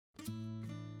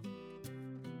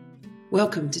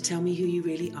Welcome to Tell Me Who You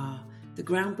Really Are, the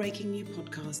groundbreaking new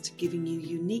podcast giving you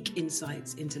unique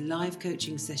insights into live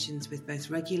coaching sessions with both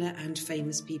regular and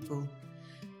famous people.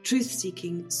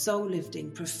 Truth-seeking,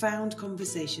 soul-lifting, profound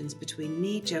conversations between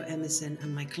me, Jo Emerson,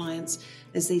 and my clients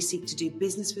as they seek to do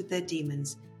business with their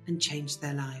demons and change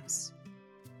their lives.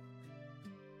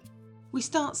 We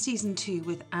start season 2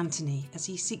 with Anthony as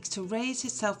he seeks to raise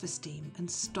his self-esteem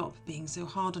and stop being so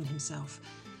hard on himself.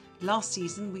 Last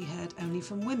season we heard only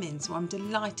from women, so I'm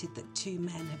delighted that 2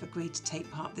 men have agreed to take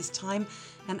part this time,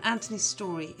 and Anthony's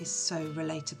story is so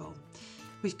relatable.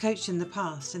 We've coached in the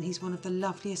past and he's one of the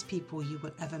loveliest people you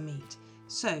will ever meet.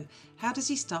 So, how does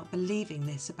he start believing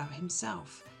this about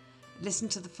himself? Listen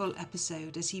to the full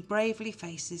episode as he bravely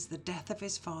faces the death of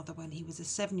his father when he was a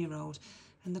 7-year-old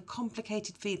and the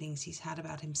complicated feelings he's had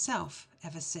about himself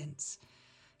ever since.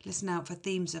 Listen out for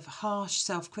themes of harsh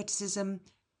self-criticism,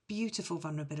 beautiful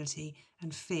vulnerability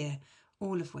and fear,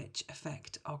 all of which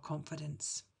affect our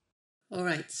confidence. All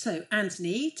right, so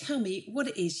Anthony, tell me what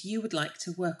it is you would like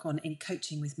to work on in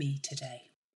coaching with me today.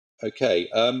 Okay,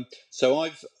 so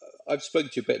I've spoken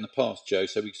to you a bit in the past, Jo,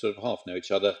 so we sort of half know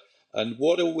each other. And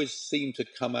what always seemed to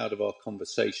come out of our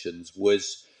conversations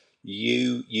was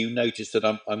you noticed that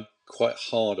I'm quite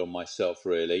hard on myself,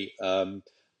 really, and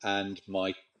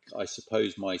I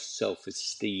suppose my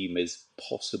self-esteem is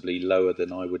possibly lower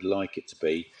than I would like it to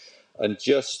be. And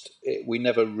we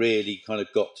never really kind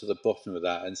of got to the bottom of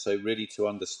that. And so really to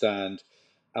understand,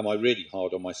 am I really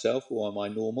hard on myself or am I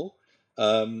normal?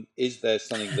 Is there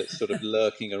something that's sort of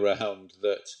lurking around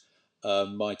that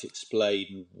might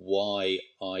explain why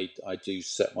I do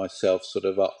set myself sort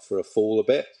of up for a fall a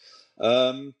bit?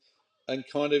 And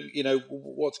kind of,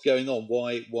 what's going on?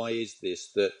 Why is this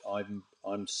that I'm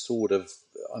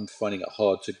finding it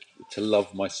hard to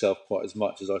love myself quite as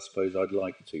much as I suppose I'd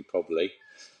like to, probably.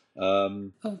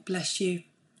 Oh, bless you.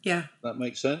 Yeah. That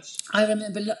makes sense? I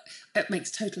remember, it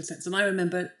makes total sense. And I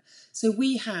remember, so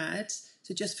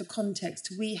just for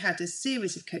context, we had a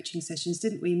series of coaching sessions,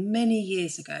 didn't we, many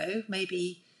years ago,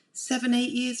 maybe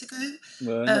 7-8 years ago?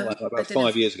 Well, not like that, about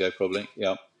 5 years ago, probably,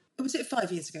 yeah. Was it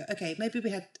 5 years ago? Okay, maybe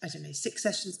we had, 6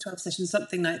 sessions, 12 sessions,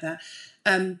 something like that.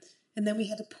 And then we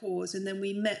had a pause, and then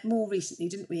we met more recently,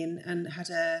 didn't we? And had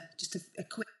a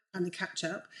quick kind of catch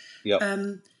up. Yeah.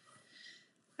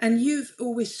 And you've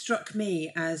always struck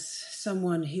me as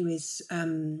someone who is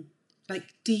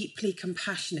deeply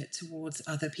compassionate towards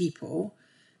other people,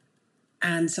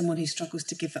 and someone who struggles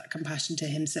to give that compassion to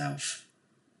himself.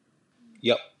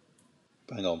 Yep.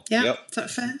 Hang on. Yeah. Yep. Is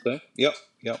that fair? Okay. Yep.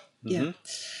 Mm-hmm.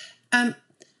 Yeah.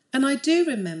 And I do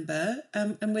remember,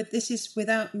 this is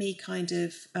without me kind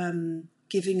of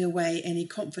giving away any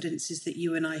confidences that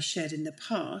you and I shared in the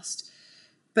past,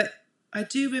 but I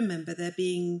do remember there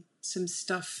being some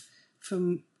stuff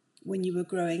from when you were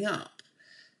growing up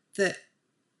that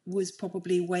was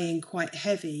probably weighing quite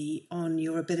heavy on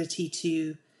your ability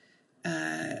to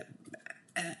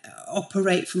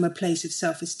operate from a place of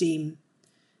self-esteem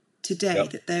today. Yep.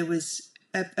 That there was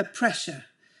a pressure.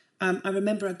 I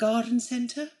remember a garden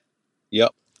centre.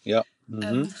 Yep.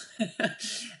 Mm-hmm.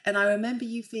 And I remember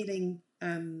you feeling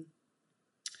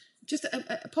just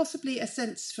possibly a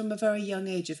sense from a very young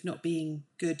age of not being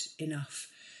good enough.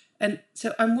 And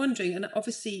so I'm wondering, and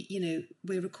obviously,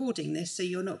 we're recording this, so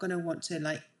you're not going to want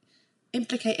to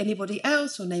implicate anybody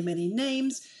else or name any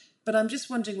names, but I'm just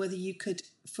wondering whether you could,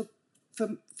 for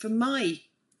my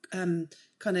kind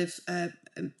of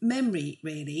memory,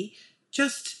 really,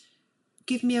 just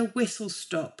give me a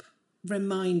whistle-stop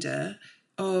reminder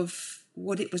of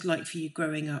what it was like for you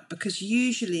growing up, because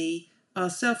usually our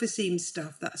self-esteem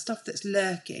stuff, that stuff that's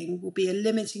lurking, will be a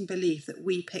limiting belief that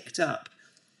we picked up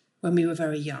when we were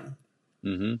very young.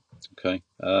 Mm-hmm. Okay.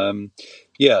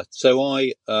 Yeah. So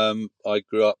I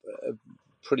grew up a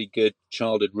pretty good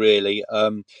childhood, really.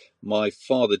 My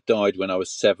father died when I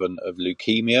was 7 of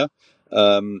leukemia,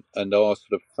 and our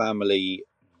sort of family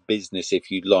business, if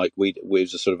you like, we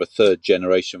was a sort of a 3rd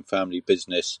generation family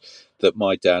business that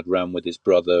my dad ran with his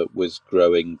brother, was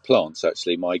growing plants.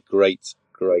 Actually, my great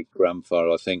grandfather,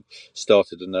 I think,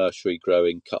 started a nursery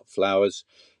growing cut flowers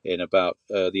in about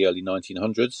the early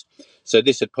 1900s. So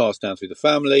this had passed down through the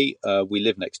family. We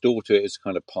lived next door to it. It's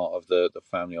kind of part of the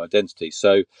family identity.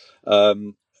 So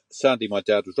sadly, my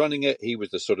dad was running it. He was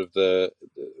the sort of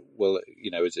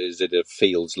as it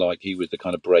feels like, he was the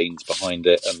kind of brains behind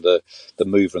it and the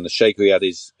mover and the shaker. He had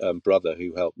his brother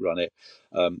who helped run it,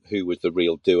 who was the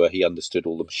real doer. He understood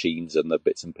all the machines and the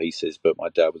bits and pieces, but my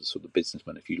dad was sort of the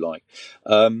businessman, if you like.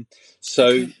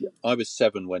 Okay. I was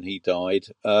 7 when he died.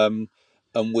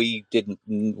 we didn't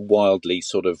wildly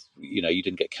sort of, you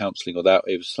didn't get counselling or that.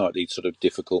 It was slightly sort of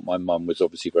difficult. My mum was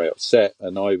obviously very upset,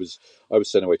 and I was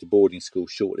sent away to boarding school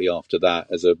shortly after that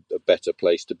as a better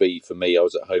place to be for me. I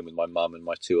was at home with my mum and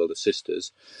my two older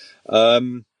sisters,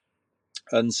 and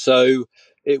so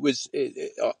it was.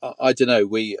 I don't know.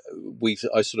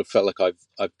 I sort of felt like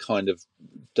I've kind of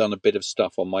done a bit of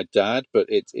stuff on my dad, but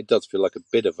it does feel like a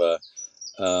bit of a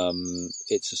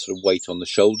it's a sort of weight on the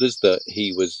shoulders that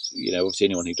he was, obviously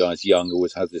anyone who dies young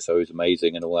always has this, oh, he's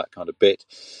amazing and all that kind of bit.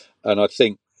 And I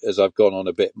think as I've gone on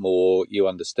a bit more, you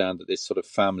understand that this sort of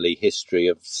family history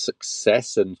of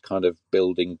success and kind of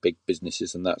building big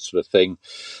businesses and that sort of thing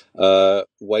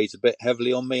weighs a bit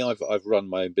heavily on me. I've run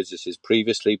my own businesses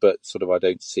previously, but sort of I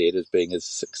don't see it as being as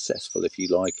successful, if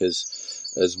you like, as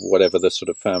whatever the sort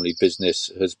of family business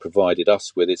has provided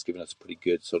us with. It's given us a pretty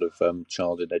good sort of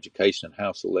childhood education and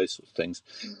house, all those sorts of things.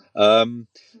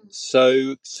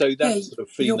 So that sort of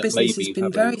feeling your that business maybe has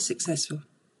been very successful.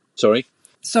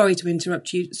 Sorry to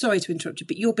interrupt you,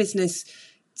 but your business,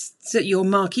 your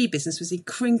marquee business, was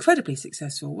incredibly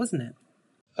successful, wasn't it?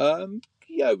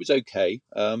 Yeah, it was okay.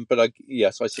 But I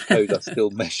suppose I still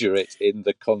measure it in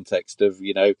the context of,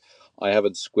 I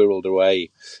haven't squirreled away.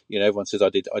 Everyone says I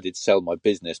did sell my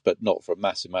business, but not for a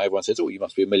massive amount. Everyone says, oh, you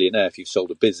must be a millionaire if you've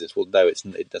sold a business. Well, no,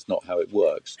 that's not how it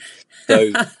works.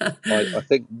 So I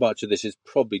think much of this is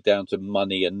probably down to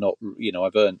money and not,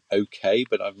 I've earned okay,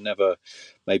 but I've never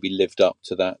maybe lived up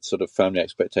to that sort of family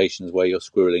expectations where you're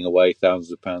squirreling away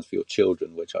thousands of pounds for your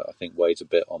children, which I think weighs a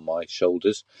bit on my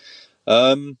shoulders.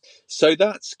 So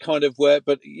that's kind of where,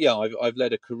 but yeah, I've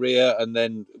led a career, and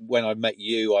then when I met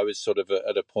you, I was sort of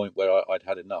at a point where I'd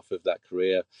had enough of that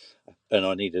career, and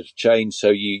I needed to change. So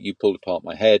you pulled apart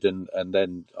my head, and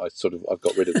then I've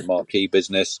got rid of the marquee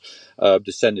business,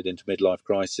 descended into midlife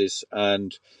crisis,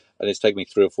 and it's taken me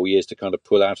 3 or 4 years to kind of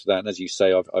pull out of that. And as you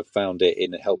say, I've found it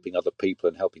in helping other people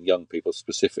and helping young people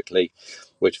specifically,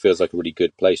 which feels like a really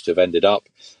good place to have ended up.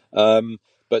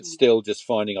 But still just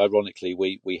finding, ironically,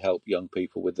 we help young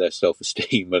people with their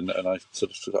self-esteem, and I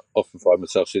sort of often find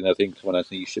myself sitting there thinking, when I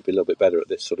think you should be a little bit better at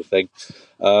this sort of thing.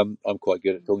 I'm quite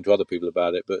good at talking to other people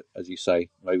about it, but as you say,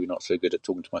 maybe not so good at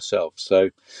talking to myself.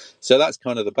 So that's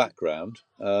kind of the background.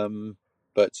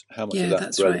 But how much of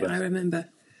that's relevant? Right, I remember.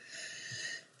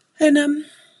 And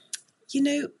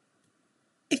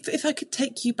if I could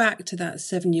take you back to that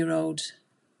 7-year-old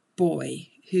boy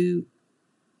who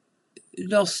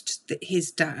lost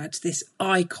his dad, this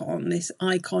icon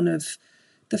of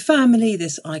the family,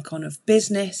 this icon of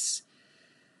business.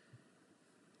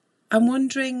 I'm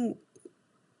wondering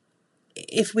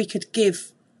if we could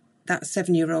give that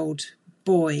 7-year-old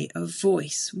boy a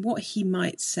voice, what he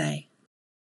might say.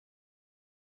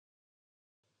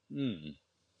 I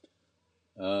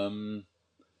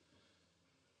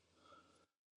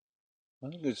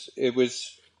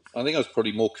think I think I was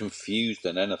probably more confused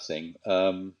than anything.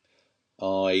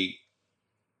 I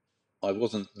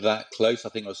wasn't that close. I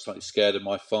think I was slightly scared of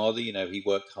my father. He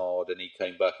worked hard and he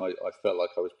came back. I felt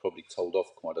like I was probably told off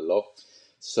quite a lot.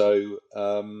 So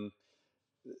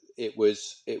it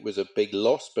was a big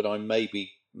loss, but I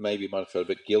maybe might have felt a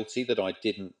bit guilty that I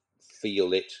didn't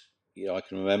feel it. I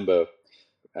can remember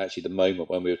actually the moment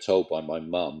when we were told by my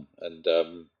mum, and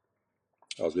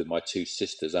I was with my two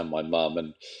sisters and my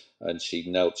mum, and she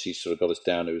knelt. She sort of got us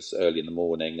down. It was early in the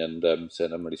morning, and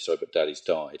said, "I'm really sorry, but Daddy's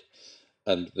died."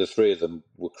 And the three of them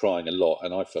were crying a lot,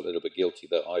 and I felt a little bit guilty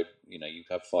that you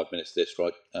have 5 minutes of this,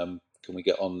 right? Can we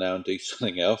get on now and do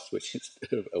something else? Which is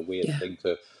a weird thing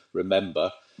to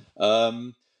remember.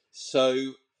 I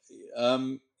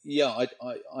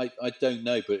don't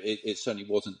know, but it certainly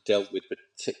wasn't dealt with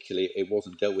particularly. It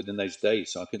wasn't dealt with in those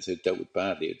days, so I couldn't say it dealt with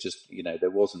badly. It just,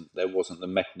 there wasn't the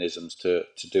mechanisms to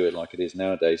do it like it is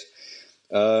nowadays.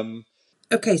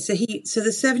 Okay, so the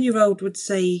 7-year-old would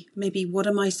say, maybe, what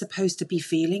am I supposed to be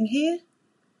feeling here?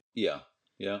 Yeah,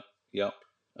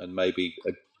 and maybe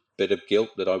a bit of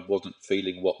guilt that I wasn't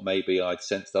feeling what maybe I'd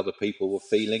sensed other people were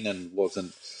feeling, and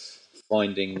wasn't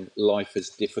finding life as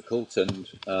difficult, and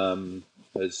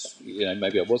as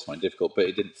maybe I was finding difficult, but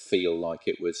it didn't feel like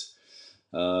it was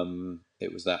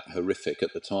that horrific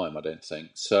at the time. I don't think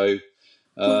so.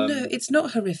 Well, no, it's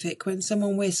not horrific when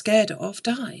someone we're scared of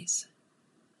dies.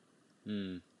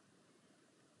 I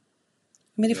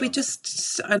mean, if we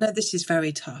just, I know this is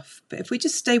very tough, but if we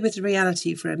just stay with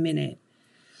reality for a minute,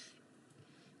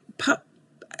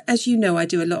 as you know, I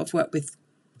do a lot of work with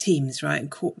teams, right?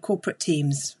 And corporate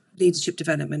teams, leadership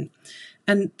development.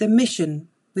 And the mission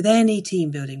with any team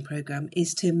building program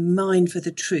is to mine for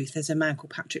the truth. There's a man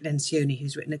called Patrick Lencioni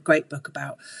who's written a great book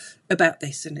about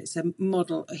this, and it's a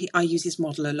model. I use his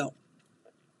model a lot.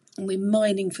 and we're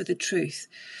mining for the truth.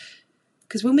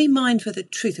 Because when we mine for the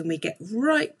truth and we get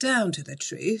right down to the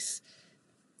truth,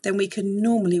 then we can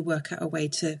normally work out a way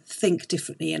to think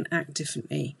differently and act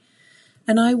differently.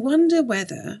 And I wonder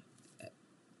whether,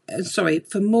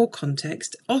 for more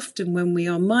context, often when we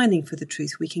are mining for the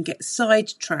truth, we can get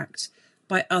sidetracked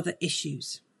by other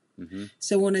issues. Mm-hmm.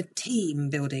 So on a team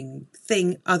building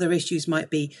thing, other issues might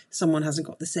be someone hasn't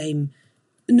got the same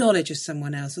knowledge as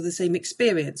someone else, or the same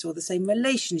experience, or the same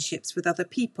relationships with other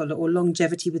people, or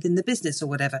longevity within the business, or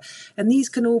whatever. And these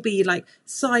can all be like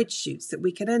side shoots that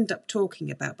we can end up talking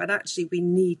about, but actually we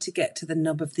need to get to the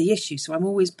nub of the issue. So I'm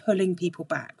always pulling people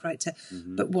back, right?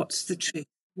 But what's the truth?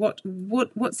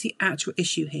 What's the actual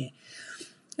issue here?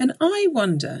 And I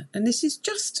wonder, and this is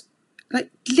just like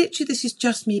literally, this is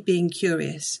just me being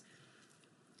curious.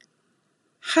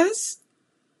 Has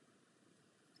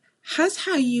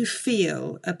how you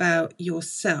feel about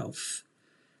yourself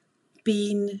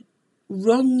been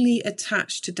wrongly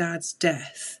attached to Dad's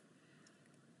death,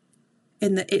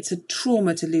 in that it's a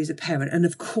trauma to lose a parent, and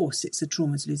of course it's a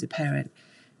trauma to lose a parent?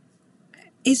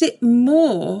 Is it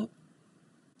more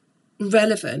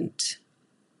relevant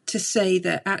to say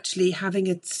that actually having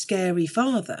a scary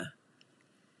father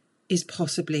is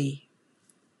possibly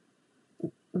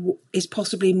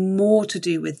more to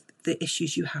do with the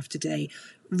issues you have today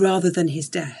rather than his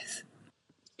death?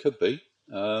 Could be.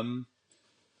 I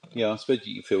suppose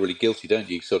you feel really guilty, don't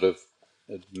you? Sort of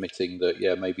admitting that,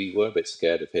 maybe you were a bit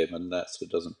scared of him, and that's what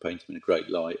doesn't paint him in a great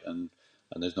light. And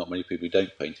there's not many people who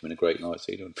don't paint him in a great light,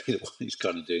 so you don't be the one who's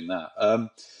kind of doing that.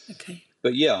 Okay.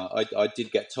 But I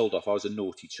did get told off. I was a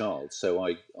naughty child, so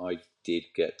I did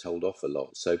get told off a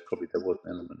lot. So probably there was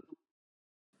an element.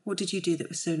 What did you do that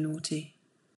was so naughty?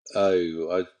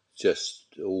 Oh, I just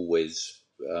always.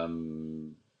 I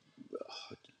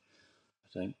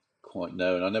don't quite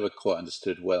know, and I never quite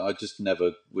understood well. I just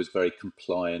never was very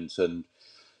compliant and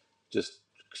just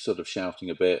sort of shouting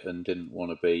a bit and didn't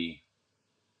want to be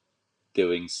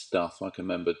doing stuff. I can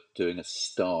remember doing a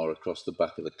star across the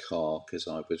back of the car because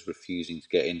I was refusing to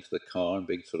get into the car and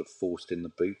being sort of forced in the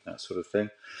boot, that sort of thing.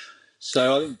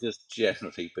 So I think just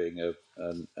generally being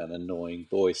an annoying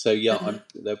boy. So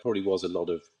there probably was a lot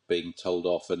of being told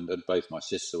off, and both my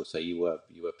sisters would say you were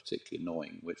particularly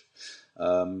annoying, which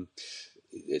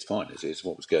it's fine. It's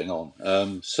what was going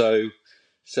on. So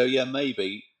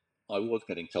maybe I was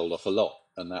getting told off a lot,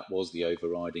 and that was the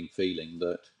overriding feeling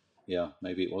that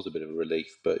maybe it was a bit of a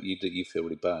relief. But you feel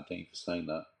really bad, don't you, for saying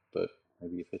that? But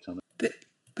maybe you've hit on it.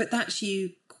 But that's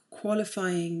you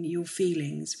qualifying your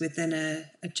feelings within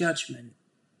a judgment.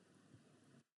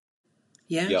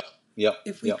 Yeah? Yeah.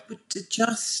 If we would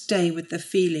just stay with the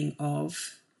feeling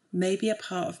of maybe a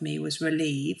part of me was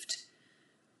relieved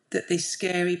that this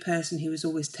scary person who was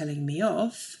always telling me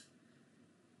off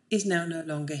is now no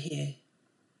longer here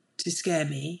to scare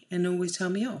me and always tell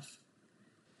me off.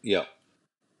 Yeah.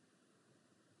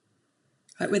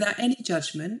 Like without any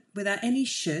judgment, without any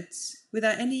shoulds,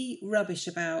 without any rubbish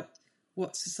about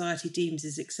what society deems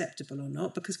is acceptable or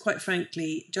not, because quite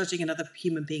frankly, judging another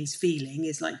human being's feeling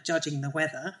is like judging the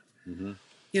weather. Mm-hmm.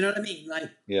 You know what I mean? Like,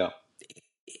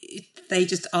 they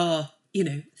just are,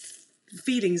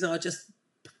 feelings are just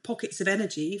pockets of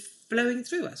energy flowing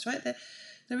through us, right?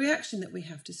 The reaction that we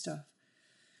have to stuff.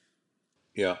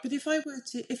 Yeah. But if I were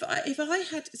to, if I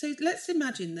had, so let's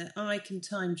imagine that I can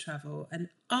time travel and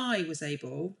I was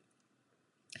able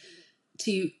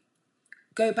to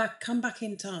come back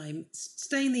in time,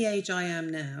 stay in the age I am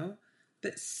now,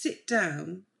 but sit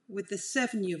down with the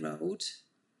 7-year-old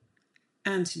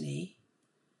Anthony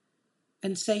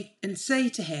and say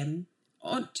to him,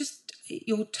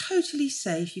 you're totally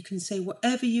safe. You can say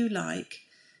whatever you like.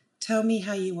 Tell me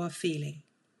how you are feeling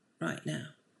right now.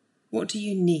 What do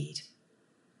you need?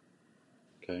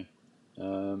 Okay.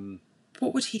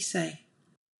 What would he say?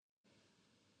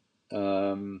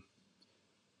 I'm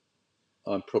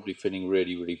probably feeling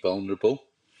really, really vulnerable.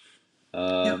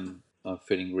 I'm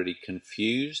feeling really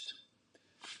confused.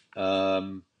 As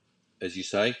you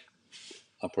say,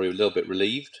 I'm probably a little bit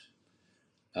relieved.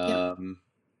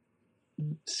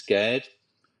 Scared.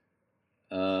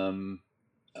 And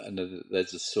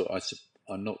there's a sort.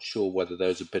 I'm not sure whether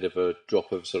there's a bit of a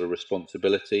drop of sort of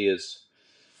responsibility, as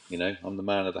I'm the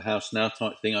man of the house now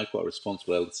type thing. I've got a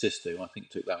responsible elder sister who I think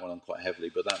took that one on quite heavily,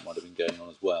 but that might have been going on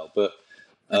as well. But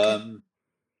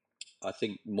I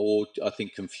think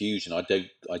confusion. I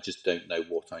just don't know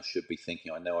what I should be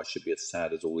thinking. I know I should be as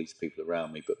sad as all these people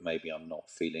around me, but maybe I'm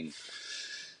not feeling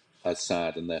as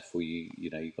sad, and therefore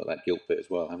you've got that guilt bit as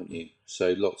well, haven't you?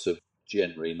 So lots of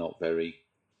generally not very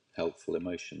helpful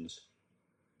emotions.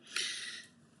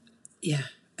 Yeah,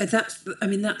 that's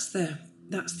the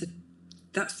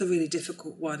that's the really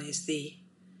difficult one, is the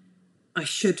I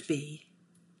should be.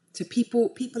 So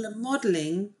people are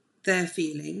modelling their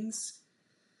feelings,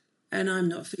 and I'm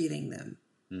not feeling them.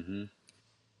 Mm-hmm.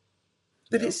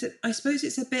 But Yeah. I suppose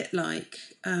it's a bit like,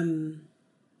 let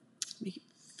me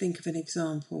think of an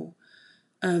example.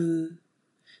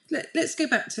 Let's go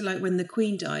back to like when the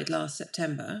Queen died last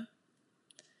September.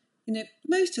 You know,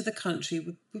 most of the country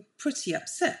were pretty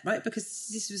upset, right? Because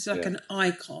this was like an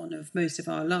icon of most of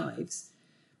our lives.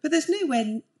 But there's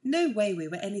no way we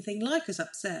were anything like as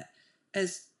upset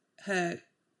as her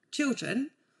children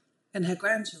and her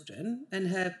grandchildren and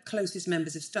her closest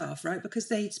members of staff, right? Because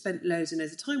they'd spent loads and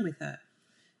loads of time with her.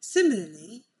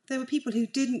 Similarly, there were people who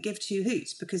didn't give two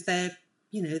hoots because they're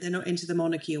not into the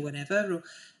monarchy or whatever.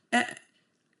 And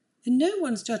no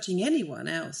one's judging anyone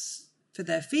else for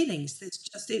their feelings.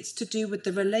 It's to do with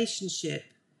the relationship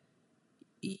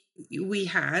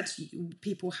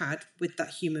people had with that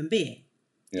human being.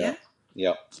 Yeah.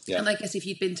 Yeah. Yeah. And I guess if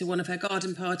you'd been to one of her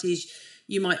garden parties,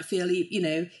 you might feel,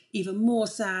 even more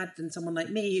sad than someone like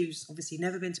me, who's obviously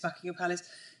never been to Buckingham Palace,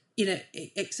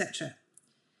 etc.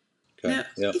 Okay. Now,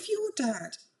 Yeah.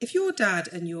 if your dad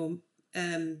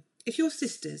and if your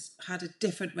sisters had a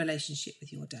different relationship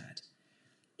with your dad,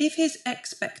 if his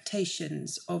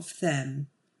expectations of them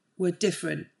were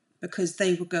different because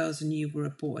they were girls and you were a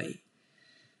boy,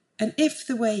 and if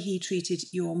the way he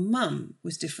treated your mum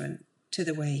was different to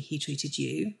the way he treated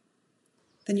you,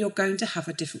 then you're going to have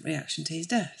a different reaction to his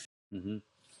death. Mm-hmm.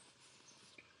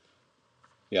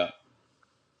 Yeah.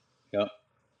 Yeah.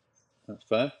 That's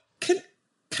fair. Can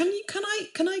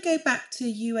I go back to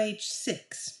you age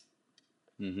 6?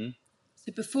 Mm-hmm.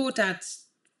 So before Dad's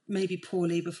maybe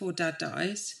poorly, before Dad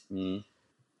dies,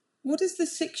 what does the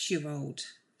 6-year-old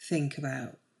think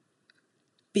about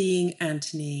being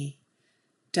Anthony,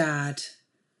 Dad?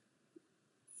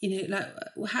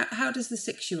 How does the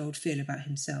 6-year-old feel about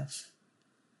himself?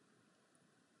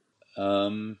 If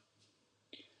I'm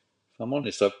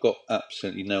honest, I've got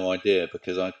absolutely no idea,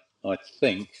 because I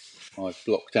think I've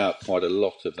blocked out quite a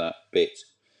lot of that bit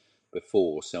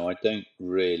before, so I don't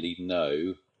really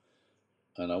know.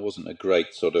 And I wasn't a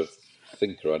great sort of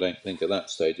thinker, I don't think, at that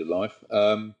stage of life.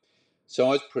 So I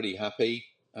was pretty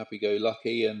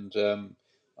happy-go-lucky, and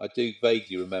I do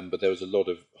vaguely remember there was a lot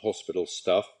of hospital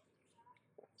stuff,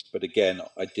 but again,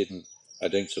 I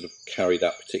don't sort of carry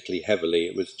that particularly heavily.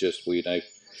 It was just, we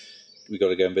got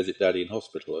to go and visit Daddy in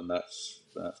hospital, and that's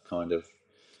kind of,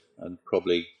 and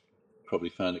probably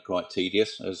found it quite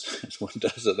tedious, as one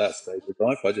does at that stage of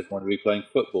life. I just wanted to be playing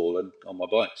football and on my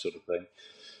bike, sort of thing.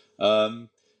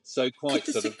 So quite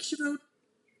Could the sort of 6-year-old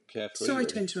carefree. Sorry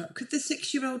Really. to interrupt. Could the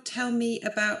 6-year-old tell me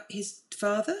about his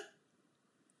father?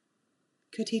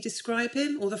 Could he describe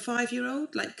him? Or the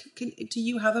 5-year-old? Do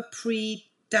you have a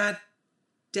pre-dad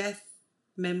death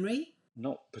memory?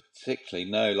 Not particularly,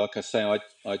 no. Like I say,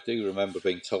 I do remember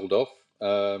being told off,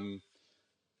 and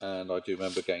I do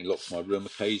remember getting locked in my room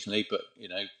occasionally. But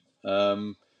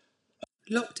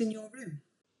Locked in your room?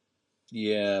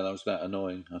 yeah, that was that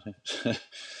annoying, I think.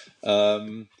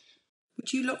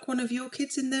 Would you lock one of your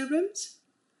kids in their rooms?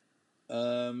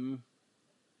 Probably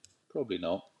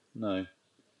not. No.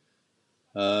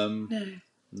 No.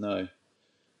 No.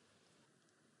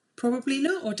 Probably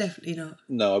not, or definitely not?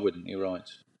 No, I wouldn't. You're right.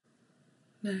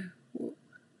 No.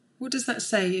 What does that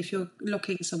say if you're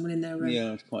locking someone in their room?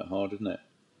 Yeah, it's quite hard, isn't it?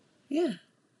 Yeah.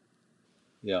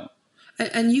 Yeah.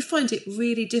 And you find it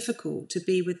really difficult to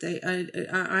be with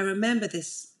I remember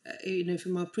this,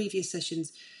 from our previous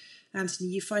sessions, Anthony,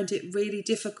 you find it really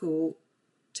difficult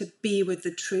to be with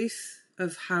the truth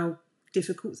of how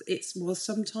difficult it was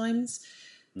sometimes,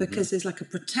 because there's like a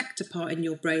protector part in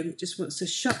your brain that just wants to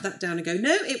shut that down and go,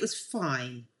 no, it was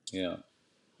fine. Yeah.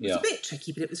 It was a bit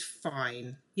tricky, but it was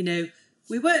fine.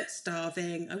 We weren't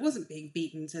starving. I wasn't being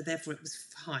beaten, so therefore it was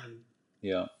fine.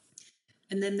 Yeah.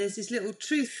 And then there's this little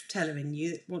truth teller in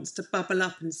you that wants to bubble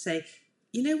up and say,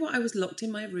 you know what, I was locked in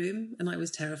my room and I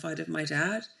was terrified of my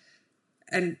dad,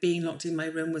 and being locked in my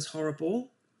room was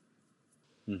horrible.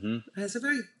 It's a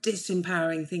very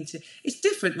disempowering thing it's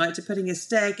different, like to putting a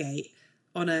stairgate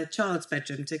on a child's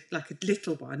bedroom, to like a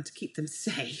little one, to keep them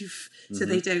safe so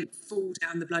they don't fall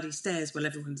down the bloody stairs while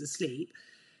everyone's asleep.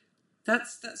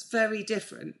 That's very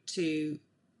different to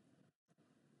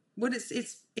what it's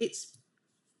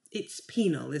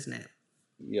penal, isn't it?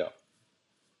 Yeah.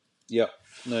 Yeah.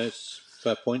 No, it's a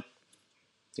fair point.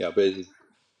 Yeah, but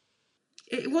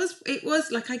It was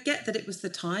like, I get that it was the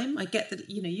time. I get that,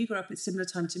 you grew up at a similar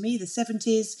time to me, the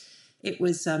 70s. It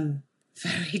was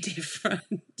very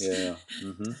different. yeah.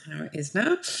 How it is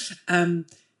now,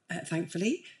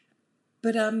 thankfully.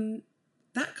 But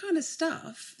that kind of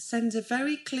stuff sends a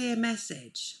very clear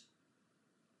message.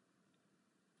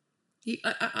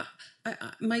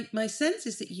 My sense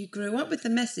is that you grew up with the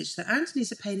message that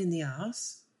Anthony's a pain in the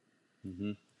arse,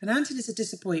 Mm-hmm. and Anthony's a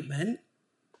disappointment,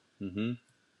 Mm-hmm. and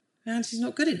Anthony's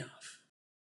not good enough.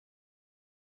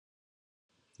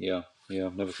 Yeah,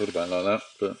 I've never thought about it like that,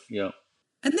 but yeah.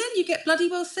 And then you get bloody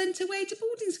well sent away to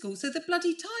boarding school. So the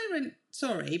bloody tyrant,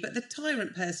 sorry, but the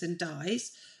tyrant person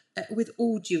dies. With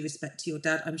all due respect to your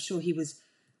dad, I'm sure he was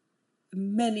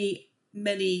many,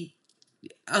 many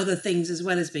other things as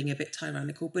well as being a bit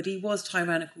tyrannical, but he was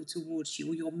tyrannical towards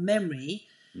you. Your memory,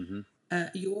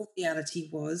 your reality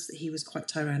was that he was quite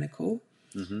tyrannical.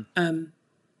 Mm-hmm.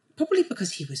 Probably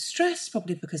because he was stressed,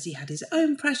 probably because he had his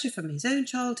own pressure from his own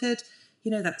childhood.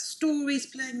 You know, that story's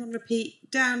playing on repeat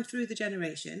down through the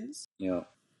generations. Yeah.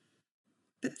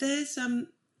 But there's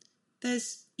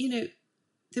you know,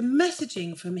 the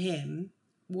messaging from him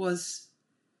was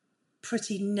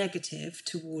pretty negative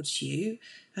towards you,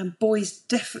 and boys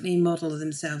definitely model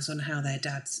themselves on how their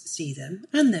dads see them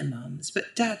and their mums,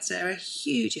 but dads are a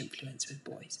huge influence with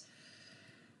boys.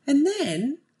 And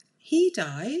then he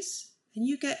dies and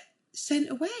you get sent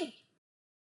away.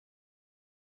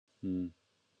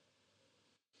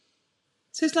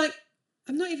 So it's like,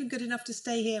 I'm not even good enough to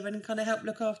stay here and kind of help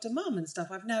look after mum and stuff.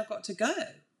 I've now got to go.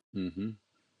 Mm-hmm.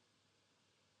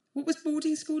 What was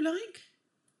boarding school like?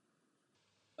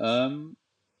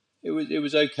 It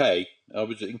was okay. I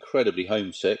was incredibly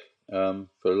homesick for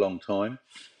a long time,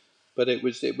 but it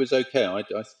was okay. I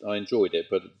enjoyed it,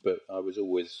 but I was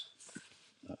always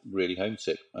really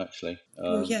homesick actually.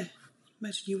 Well, yeah.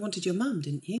 Imagine you wanted your mum,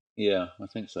 didn't you? Yeah, I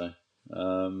think so.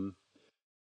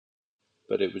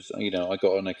 But it was, I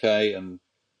got on okay,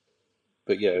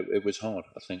 but yeah, it was hard,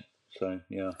 I think. So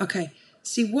yeah. Okay.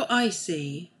 See, what I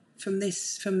see from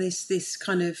this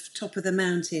kind of top of the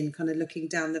mountain, kind of looking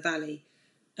down the valley,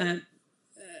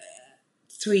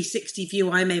 360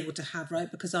 view I'm able to have,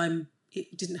 right? Because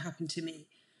it didn't happen to me.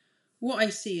 What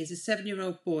I see is a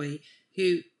 7-year-old boy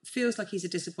who feels like he's a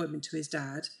disappointment to his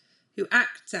dad, who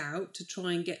acts out to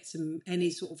try and get any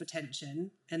sort of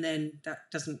attention, and then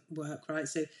that doesn't work, right?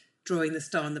 So drawing the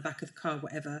star on the back of the car,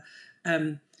 whatever,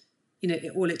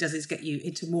 all it does is get you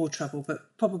into more trouble.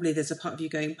 But probably there's a part of you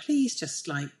going, please just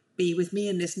like be with me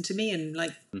and listen to me and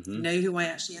like know who I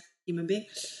actually am, human being.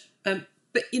 But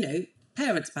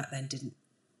parents back then didn't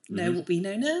know what we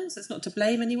know now, so it's not to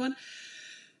blame anyone.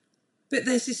 But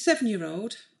there's this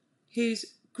 7-year-old who's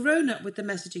grown up with the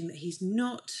messaging that he's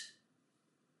not,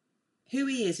 who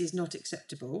he is not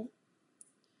acceptable.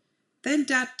 Then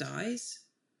dad dies,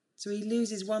 so he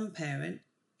loses one parent,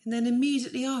 and then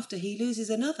immediately after he loses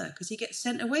another because he gets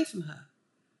sent away from her.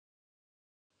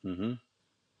 Mm-hmm.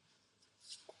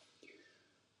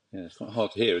 Yeah, it's quite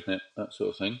hard to hear, isn't it? That sort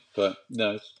of thing. But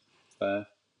no, it's fair.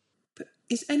 But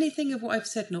is anything of what I've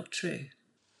said not true?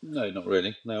 No, not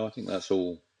really. No, I think that's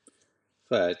all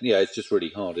fair. Yeah, it's just really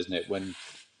hard, isn't it? When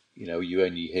you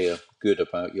only hear good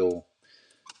about your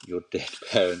dead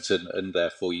parents, and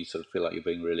therefore you sort of feel like you're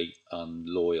being really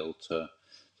unloyal to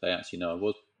say, actually, no,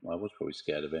 I was probably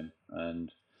scared of him, and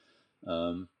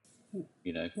Why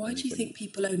do you think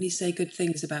people only say good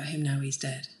things about him now he's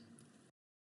dead?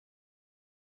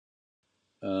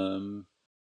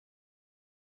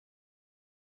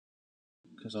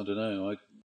 Because I don't know,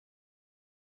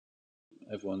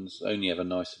 everyone's only ever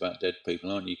nice about dead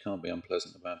people, aren't you? You can't be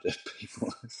unpleasant about dead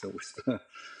people. It's always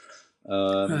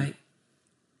Right.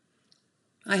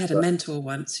 I had a mentor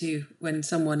once who, when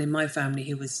someone in my family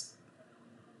who was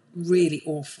really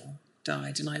awful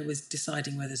died, and I was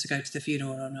deciding whether to go to the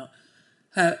funeral or not,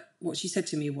 what she said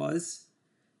to me was,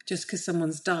 just because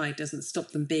someone's died doesn't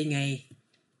stop them being a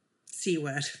C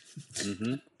word.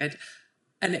 Mm-hmm.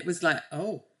 and it was like,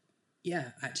 oh,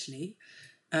 yeah, actually.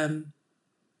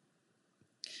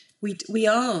 We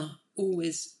are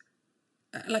always,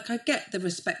 like, I get the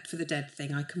respect for the dead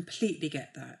thing. I completely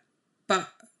get that. But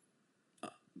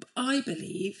I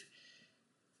believe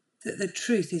that the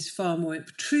truth is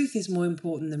more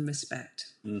important than respect.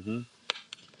 Mm-hmm.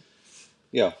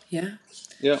 Yeah. Yeah.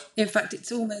 Yeah. In fact,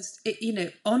 it's almost,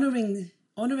 honouring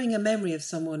a memory of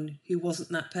someone who wasn't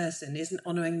that person isn't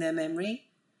honouring their memory.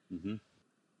 Mm-hmm.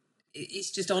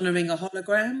 It's just honouring a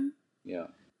hologram. Yeah.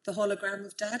 The hologram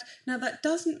of dad. Now, that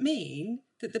doesn't mean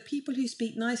that the people who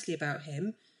speak nicely about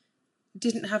him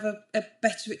didn't have a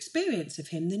better experience of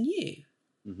him than you.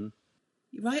 Mm-hmm.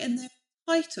 Right? And they're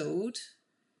entitled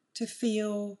to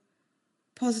feel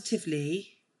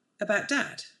positively about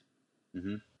dad.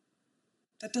 Mm-hmm.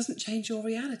 That doesn't change your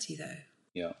reality, though.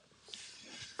 Yeah.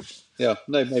 Yeah.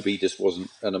 No, maybe he just wasn't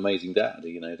an amazing dad.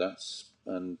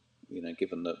 And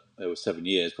given that there were 7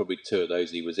 years, probably 2 of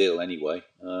those he was ill anyway,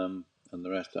 and the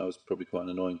rest I was probably quite an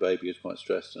annoying baby. He was quite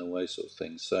stressed and all those sort of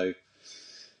things. So, Are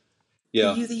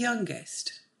yeah, you the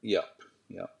youngest? yeah.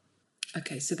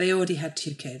 Okay, so they already had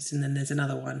 2 kids, and then there's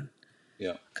another one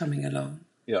coming along.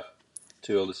 Yeah,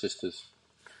 2 older sisters.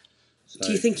 So,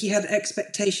 do you think he had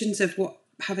expectations of what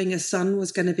having a son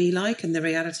was going to be like, and the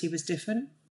reality was different?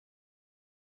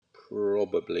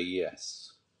 probably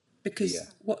yes.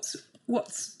 Because what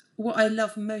I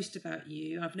love most about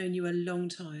you, I've known you a long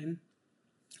time.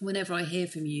 Whenever I hear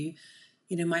from you,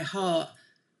 my heart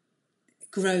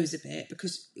grows a bit,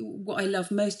 because one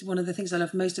of the things I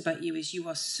love most about you is you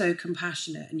are so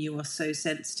compassionate and you are so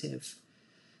sensitive.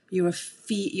 You're a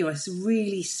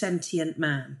really sentient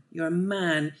man. You're a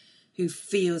man who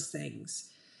feels things.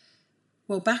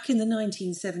 Well, back in the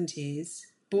 1970s,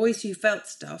 boys who felt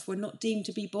stuff were not deemed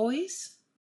to be boys.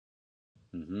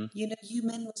 Mm-hmm. You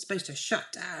men were supposed to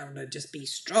shut down and just be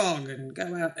strong and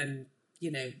go out and,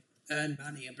 earn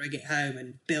money and bring it home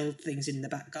and build things in the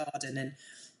back garden and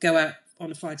go out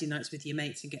on Friday nights with your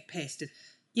mates and get pissed. And,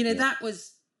 that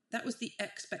was the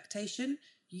expectation.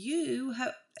 You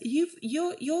were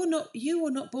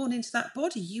not born into that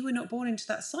body. You were not born into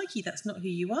that psyche. That's not who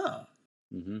you are.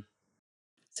 Mm-hmm.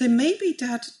 So maybe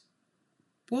Dad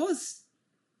was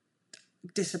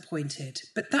disappointed,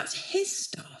 but that's his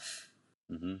stuff.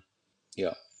 Mm-hmm.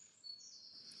 Yeah.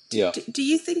 Yeah. Do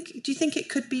you think it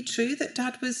could be true that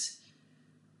Dad was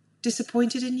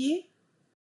disappointed in you?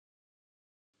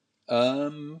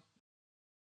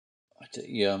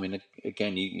 Yeah, I mean,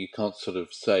 again, you can't sort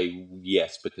of say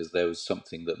yes because there was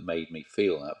something that made me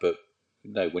feel that. But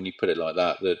no, when you put it like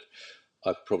that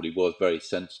I probably was very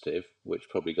sensitive, which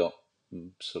probably got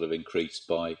sort of increased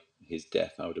by his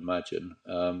death, I would imagine.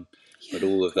 But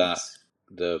all of that,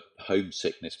 the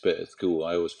homesickness bit at school,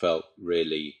 I always felt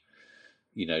really,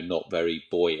 not very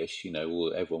boyish.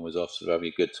 Everyone was off sort of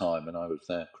having a good time, and I was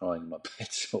there crying in my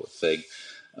bed, sort of thing.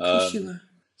 Of course you were.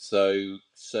 So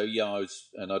yeah,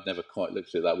 and I'd never quite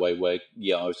looked at it that way. Where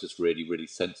I was just really, really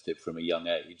sensitive from a young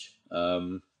age,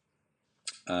 and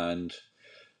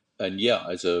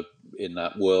yeah, in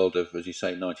that world of, as you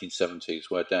say, 1970s,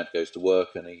 where Dad goes to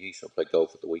work and he sort of play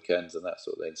golf at the weekends and that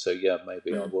sort of thing. So yeah,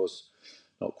 maybe I was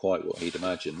not quite what he'd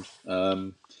imagined.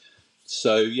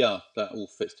 So yeah, that all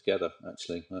fits together.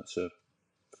 Actually, that's a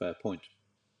fair point.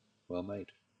 Well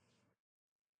made.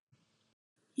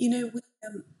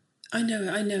 I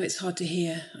know it's hard to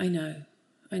hear. I know,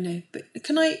 but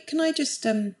can I just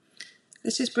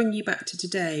let's just bring you back to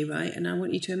today, right? And I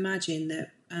want you to imagine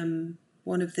that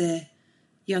one of the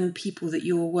young people that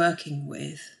you're working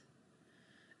with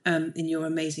in your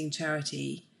amazing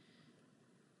charity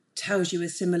tells you a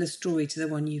similar story to the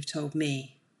one you've told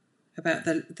me about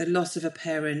the loss of a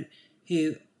parent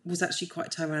who was actually quite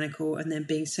tyrannical, and then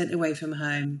being sent away from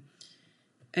home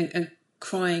and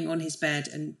crying on his bed,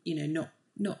 and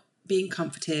not being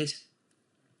comforted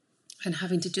and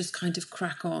having to just kind of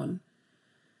crack on.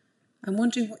 I'm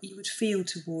wondering what you would feel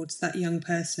towards that young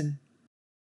person.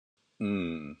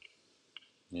 Yeah,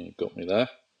 you got me there.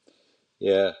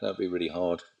 Yeah, that'd be really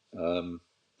hard.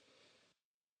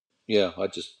 Yeah, I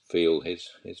just feel his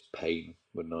pain,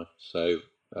 wouldn't I? So,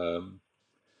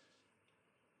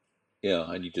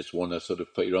 yeah, and you just want to sort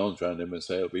of put your arms around him and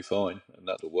say it'll be fine, and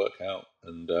that'll work out,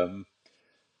 and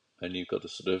you've got to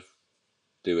sort of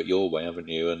do it your way, haven't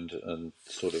you? And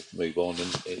sort of move on,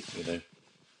 and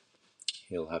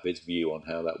he'll have his view on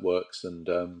how that works,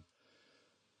 and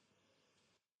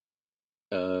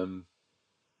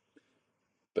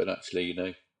but actually,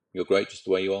 you're great just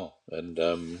the way you are, and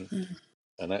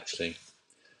actually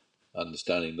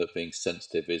understanding that being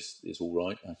sensitive is all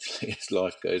right. Actually, as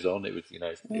life goes on, it was it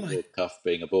was tough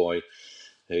being a boy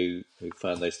who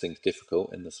found those things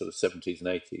difficult in the sort of 70s and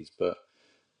 80s. But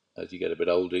as you get a bit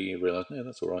older, you realise, no,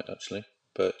 that's all right actually.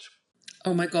 But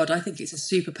oh my God, I think it's a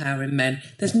superpower in men.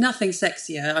 There's nothing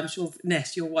sexier. I'm sure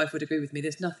Ness, your wife, would agree with me.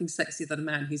 There's nothing sexier than a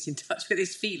man who's in touch with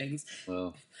his feelings.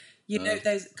 Well,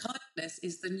 there's kindness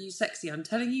is the new sexy. I'm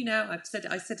telling you now. I said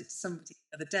it to somebody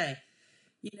the other day.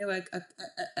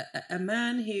 A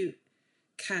man who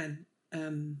can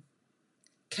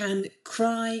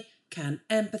cry, can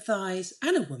empathise,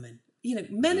 and a woman.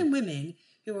 Men and women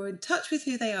who are in touch with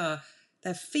who they are,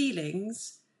 their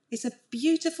feelings, is a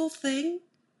beautiful thing.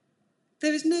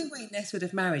 There is no way Ness would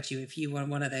have married you if you were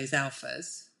one of those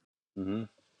alphas. mm-hmm.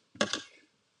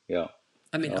 Yeah.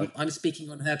 I mean, I'm speaking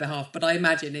on her behalf, but I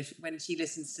imagine when she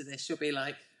listens to this, she'll be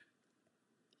like,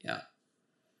 yeah,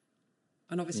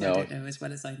 And obviously I No, don't know as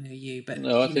well as I know you, but,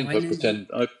 no. I you know, think I know you.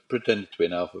 I pretended to be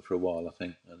an alpha for a while. I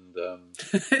think, and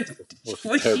wasn't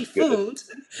Was she terribly good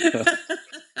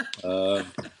fooled?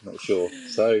 not sure.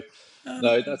 So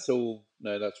no, Oh. that's all.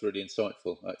 No, that's really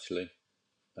insightful, actually.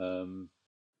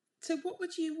 So what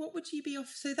would you be off?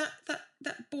 So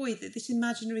that boy, this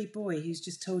imaginary boy who's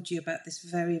just told you about this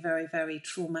very, very, very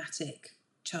traumatic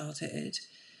childhood,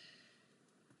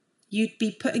 you'd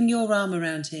be putting your arm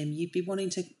around him. You'd be wanting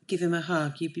to give him a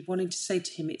hug. You'd be wanting to say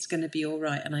to him, "It's going to be all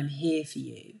right, and I'm here for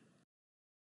you."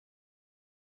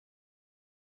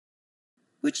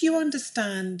 Would you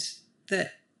understand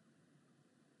that?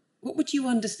 What would you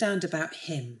understand about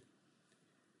him?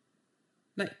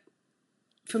 Like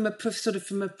from a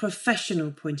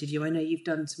professional point of view. I know you've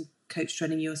done some coach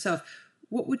training yourself.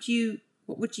 What would you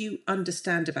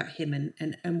understand about him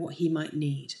and what he might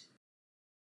need?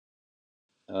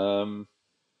 Um,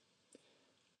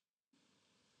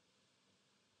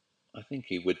 I think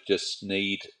he just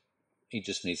needs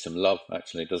some love,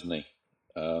 actually, doesn't he?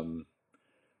 Um,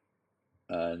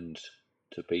 and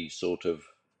to be sort of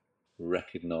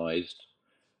recognised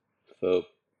for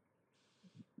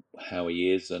how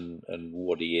he is and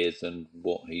what he is and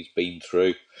what he's been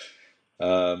through.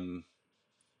 Um,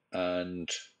 and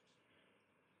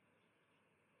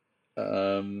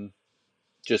um,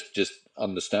 just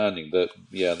understanding that,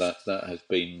 yeah, that has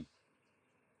been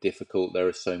difficult. There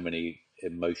are so many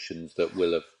emotions that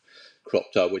will have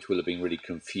cropped up, which will have been really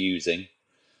confusing.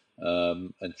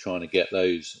 And trying to get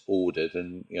those ordered.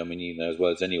 And I mean, you know as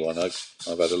well as anyone, I've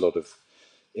had a lot of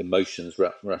emotions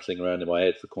rattling around in my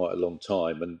head for quite a long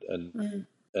time, and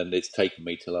it's taken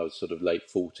me till I was sort of late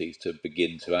 40s to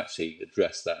begin to actually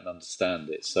address that and understand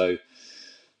it. So,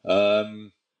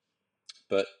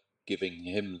 but giving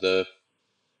him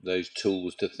those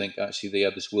tools to think, actually,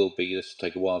 yeah, this will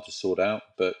take a while to sort out,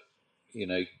 but you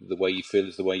know, the way you feel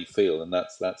is the way you feel, and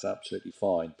that's absolutely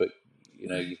fine. But you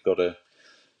know, Right. you've got to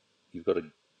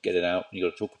get it out, and you've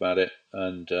got to talk about it,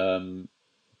 and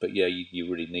but yeah,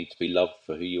 you really need to be loved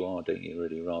for who you are, don't you?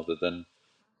 Really, rather than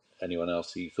anyone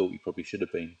else who you thought you probably should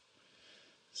have been.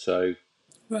 So,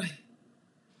 Right.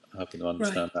 helping them Right.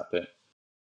 understand that bit.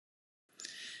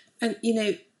 And you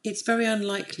know, it's very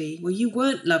unlikely. Well, you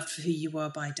weren't loved for who you are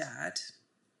by Dad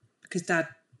because Dad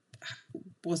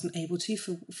wasn't able to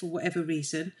for whatever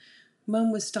reason.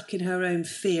 Mum was stuck in her own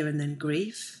fear and then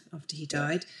grief after he Yeah.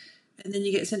 died, and then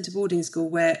you get sent to boarding school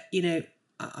where, you know,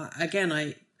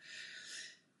 I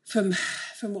from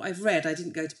what I've read, I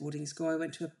didn't go to boarding school. I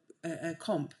went to a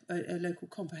local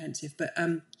comprehensive. But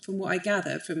from what I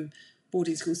gather from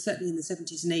boarding schools, certainly in the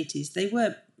 70s and 80s, they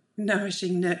weren't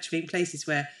nourishing, nurturing places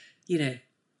where, you know,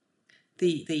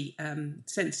 the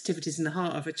sensitivities in the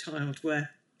heart of a child were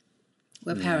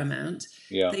paramount.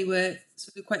 Yeah. They were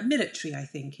sort of quite military, I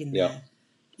think, in Yeah. there.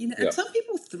 You know, Yeah. and some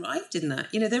people thrived in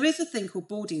that. You know, there is a thing called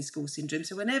boarding school syndrome.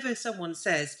 So whenever someone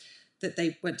says that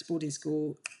they went to boarding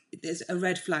school, there's a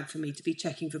red flag for me to be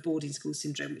checking for boarding school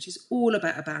syndrome, which is all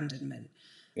about abandonment.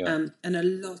 Yeah. And a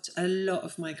lot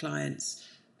of my clients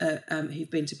who've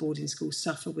been to boarding school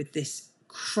suffer with this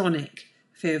chronic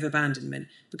fear of abandonment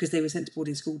because they were sent to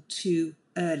boarding school too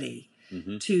early,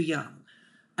 too young.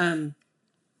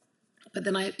 But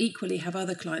then I equally have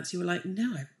other clients who were like,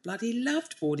 no, I bloody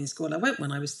loved boarding school. I went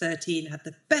when I was 13, had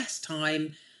the best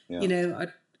time. Yeah. You know,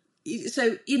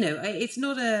 so, you know, it's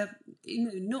not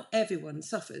not everyone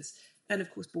suffers. And of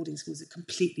course, boarding schools are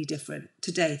completely different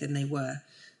today than they were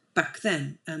back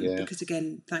then. Yeah. Because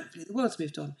again, thankfully, the world's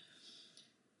moved on.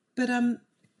 But I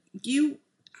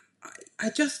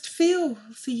just feel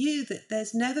for you that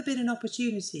there's never been an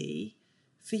opportunity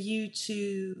for you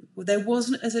to, well, there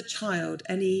wasn't as a child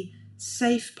any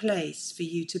safe place for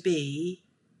you to be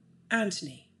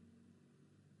Anthony.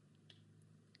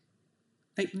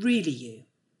 Like, really, you.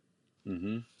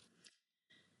 Mm-hmm.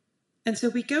 And so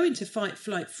we go into fight,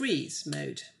 flight, freeze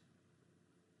mode.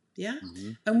 Yeah?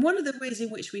 Mm-hmm. And one of the ways in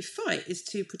which we fight is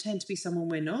to pretend to be someone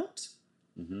we're not.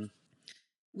 Mm-hmm.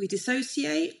 We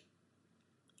dissociate.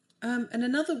 And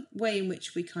another way in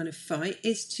which we kind of fight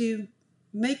is to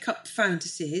make up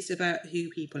fantasies about who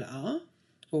people are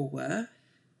or were,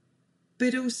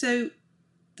 but also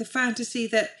the fantasy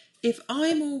that if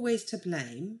I'm always to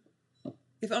blame,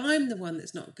 if I'm the one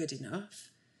that's not good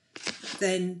enough,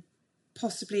 then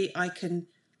possibly I can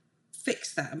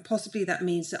fix that, and possibly that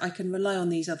means that I can rely on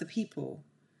these other people.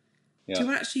 Yeah.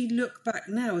 To actually look back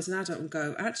now as an adult and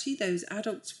go, actually, those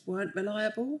adults weren't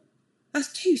reliable.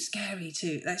 That's too scary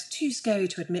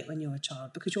to admit when you're a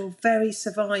child, because your very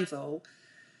survival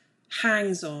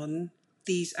hangs on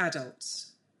these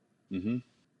adults. Mm-hmm.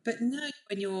 But now,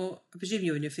 I presume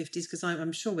you're in your 50s, because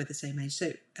I'm sure we're the same age.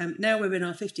 So now we're in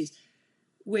our 50s.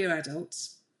 We're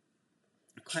adults,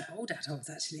 quite old adults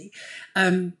actually,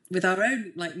 with our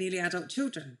own like nearly adult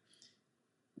children.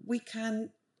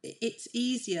 It's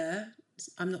easier.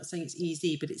 I'm not saying it's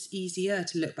easy, but it's easier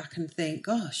to look back and think,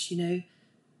 gosh, it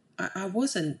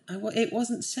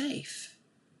wasn't safe.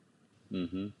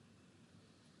 Mm-hmm.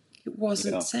 It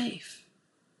wasn't Yeah. safe.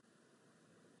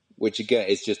 Which again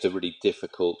is just a really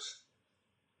difficult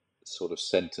sort of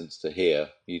sentence to hear.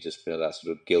 You just feel that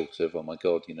sort of guilt of, oh my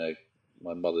God,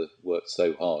 my mother worked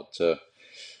so hard to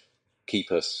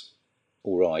keep us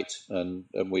all right, and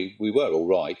we were all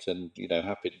right, and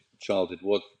happy childhood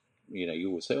was, you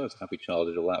always say, oh, it's happy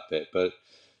childhood, all that bit, but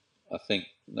I think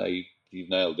no, you've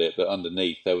nailed it. But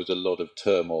underneath there was a lot of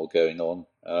turmoil going on,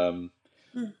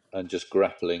 and just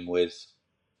grappling with,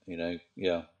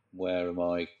 yeah, where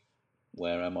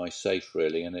am I safe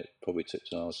really? And it probably took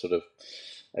till I was sort of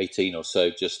 18 or so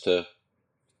just to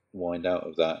wind out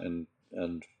of that and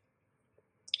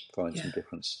find Yeah. some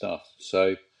different stuff.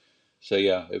 So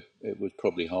yeah, it was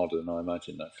probably harder than I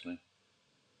imagined actually.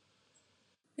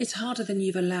 It's harder than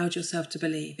you've allowed yourself to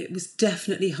believe. It was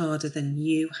definitely harder than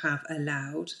you have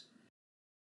allowed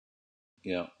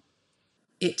Yeah.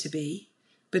 it to be.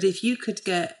 But if you could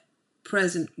get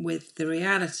present with the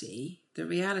reality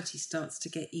starts to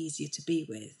get easier to be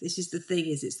with. This is the thing,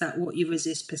 it's that what you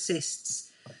resist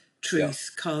persists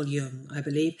truth, yeah. Carl Jung, I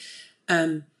believe.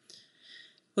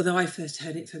 Although I first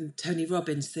heard it from Tony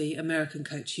Robbins, the American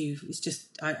coach, who was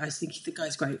just, I think the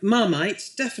guy's great.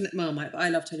 Marmite, definite Marmite, but I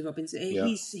love Tony Robbins. Yeah.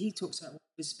 He talks about what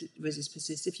resist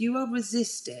persists. If you are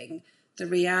resisting the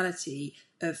reality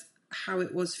of how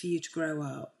it was for you to grow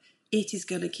up, it is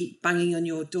going to keep banging on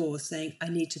your door saying, I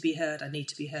need to be heard, I need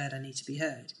to be heard, I need to be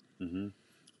heard. Mm-hmm.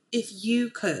 If you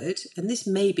could, and this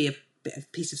may be a bit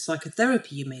of piece of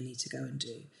psychotherapy you may need to go and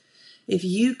do, if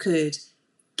you could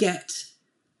get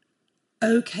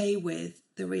okay with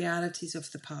the realities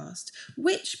of the past,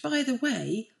 which, by the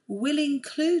way, will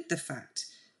include the fact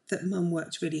that mum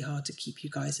worked really hard to keep you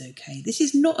guys okay. This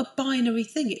is not a binary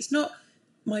thing. It's not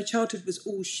my childhood was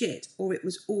all shit or it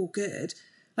was all good.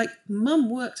 Like, mum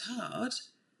worked hard.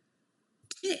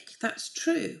 Tick, that's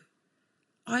true.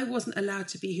 I wasn't allowed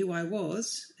to be who I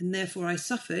was, and therefore I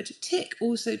suffered. Tick,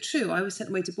 also true. I was sent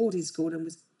away to boarding school and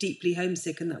was deeply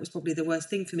homesick, and that was probably the worst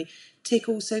thing for me. Tick,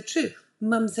 also true.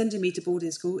 Mum sending me to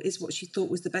boarding school is what she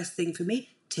thought was the best thing for me.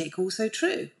 Tick, also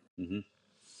true. Mm-hmm.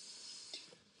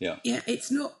 Yeah. Yeah, it's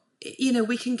not,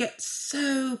 we can get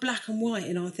so black and white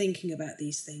in our thinking about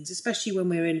these things, especially when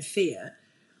we're in fear.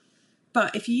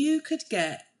 But if you could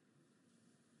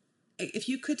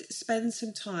spend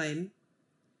some time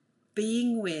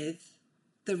being with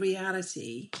the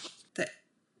reality that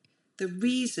the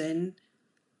reason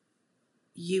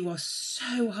you are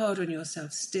so hard on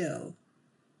yourself still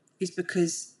is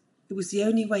because it was the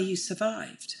only way you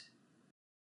survived.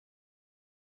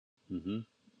 Mm-hmm.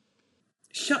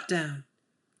 Shut down.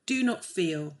 Do not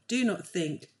feel. Do not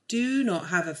think. Do not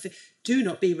do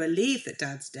not be relieved that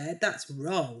Dad's dead. That's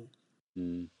wrong.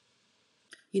 Mm.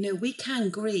 We can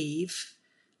grieve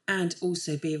and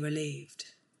also be relieved.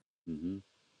 Mm-hmm.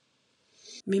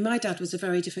 I mean, my dad was a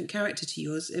very different character to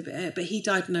yours, but he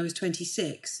died when I was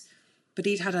 26. But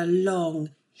he'd had a long,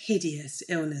 hideous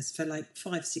illness for like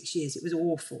 5-6 years. It was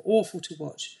awful to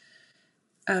watch.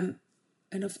 And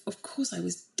of course I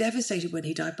was devastated when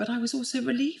he died, but I was also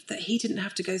relieved that he didn't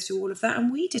have to go through all of that and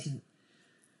we didn't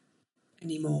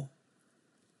anymore.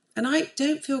 And I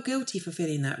don't feel guilty for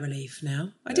feeling that relief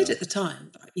now. I did at the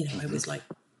time, but, I was like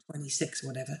 26 or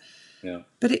whatever. Yeah.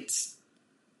 But it's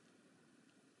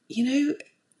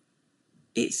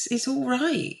all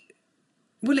right.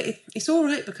 Well, it's all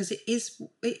right because it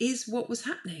is what was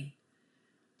happening.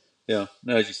 Yeah.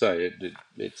 No, as you say,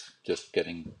 it's just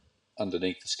getting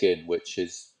underneath the skin, which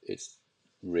it's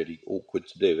really awkward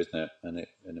to do, isn't it? And it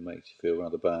makes you feel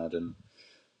rather bad and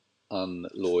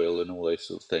unloyal and all those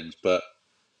sort of things. But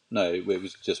no, it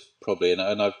was just probably,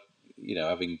 and I've,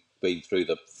 having been through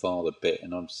the father bit,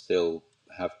 and I'm still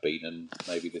have been, and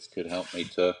maybe this could help me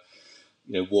to,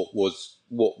 what was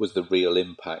the real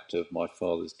impact of my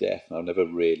father's death? And I never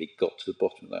really got to the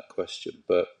bottom of that question,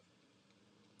 but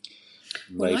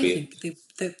Well, I maybe think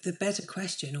the better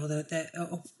question, or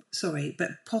but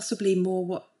possibly more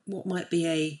what might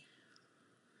be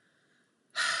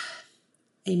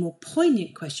a more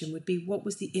poignant question would be, what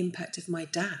was the impact of my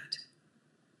dad?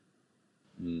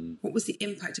 What was the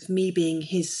impact of me being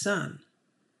his son?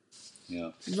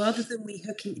 Yeah. Rather than do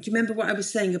you remember what I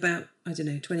was saying about,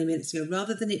 20 minutes ago,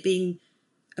 rather than it being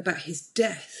about his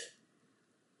death,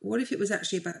 what if it was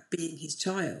actually about being his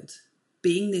child?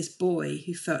 being this boy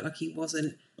who felt like he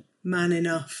wasn't man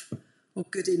enough or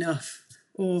good enough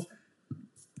or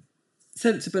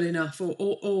sensible enough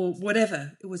or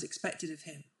whatever it was expected of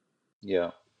him.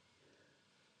 Yeah.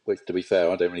 Which, to be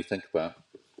fair, I don't really think about.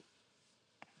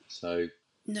 So,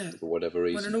 No. for whatever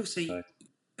reason. Well, and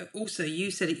also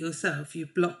you said it yourself, you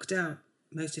blocked out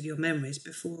most of your memories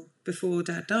before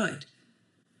Dad died.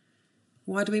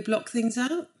 Why do we block things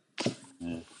out?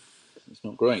 Yeah. It's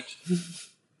not great.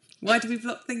 Why do we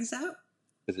block things out?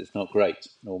 Because it's not great,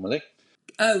 normally.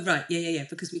 Oh, right. Yeah.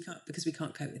 Because we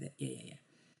can't cope with it. Yeah.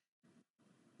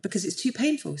 Because it's too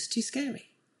painful. It's too scary.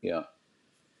 Yeah.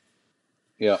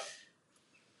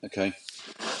 Okay.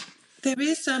 There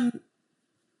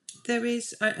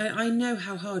is, I know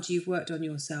how hard you've worked on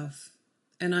yourself,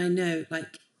 and I know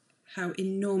like how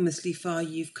enormously far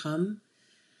you've come,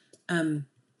 from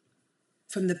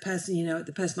the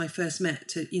person I first met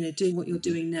to, doing what you're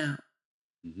doing now.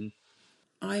 Mm-hmm.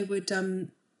 I would,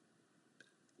 and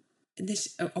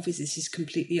this, obviously this is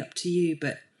completely up to you,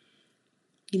 but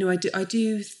I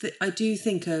do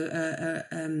think a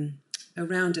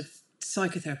round of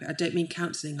psychotherapy. I don't mean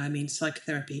counselling. I mean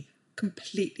psychotherapy.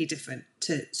 Completely different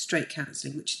to straight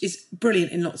counselling, which is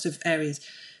brilliant in lots of areas,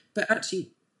 but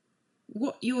actually,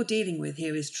 what you're dealing with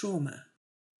here is trauma.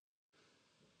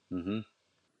 Mm-hmm.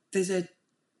 There's a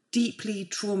deeply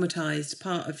traumatized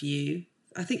part of you.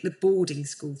 I think the boarding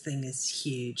school thing is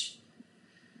huge.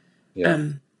 Yeah.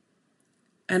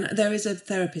 And there is a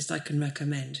therapist I can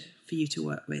recommend for you to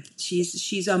work with.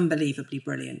 She's unbelievably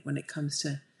brilliant when it comes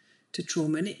to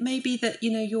trauma. And it may be that,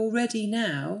 you're ready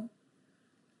now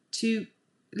to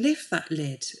lift that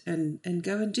lid and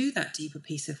go and do that deeper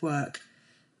piece of work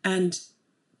and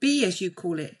be, as you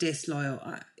call it, disloyal.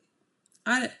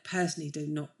 I personally do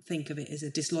not think of it as a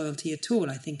disloyalty at all.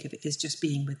 I think of it as just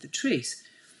being with the truth.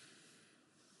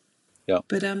 Yeah.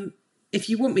 But if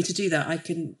you want me to do that, I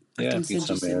can send you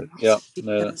some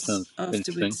that sounds afterwards.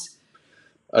 interesting.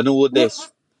 And all of this,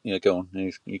 go on.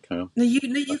 You carry on. No,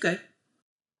 you go.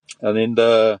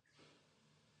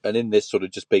 And in this sort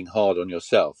of just being hard on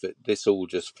yourself, this all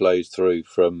just flows through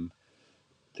from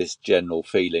this general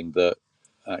feeling that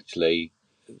actually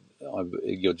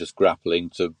you're just grappling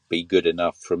to be good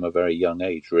enough from a very young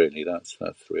age. Really, that's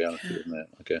the reality, isn't it?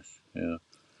 I guess. Yeah.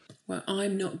 Well,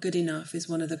 I'm not good enough is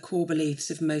one of the core beliefs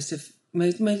of most of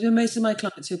my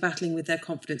clients who are battling with their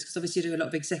confidence, because obviously I do a lot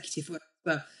of executive work as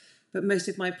well. But most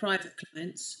of my private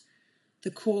clients,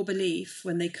 the core belief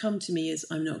when they come to me is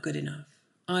I'm not good enough.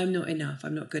 I'm not enough.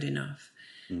 I'm not good enough.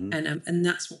 Mm-hmm. And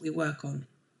that's what we work on.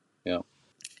 Yeah.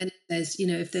 And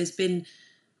if there's been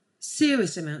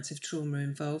serious amounts of trauma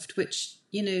involved, which,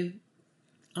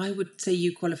 I would say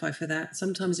you qualify for that.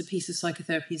 Sometimes a piece of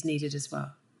psychotherapy is needed as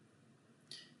well.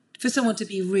 For someone to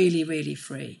be really, really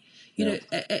free. You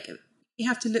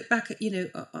have to look back at,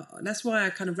 that's why I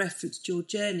kind of referenced your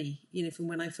journey, from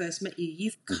when I first met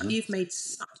you. You've made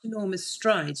such enormous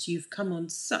strides. You've come on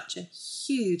such a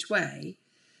huge way.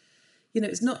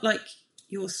 It's not like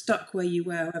you're stuck where you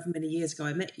were however many years ago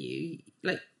I met you.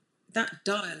 Like, that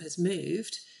dial has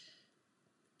moved,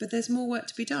 but there's more work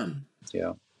to be done.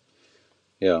 Yeah.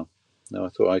 No, I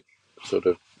thought I sort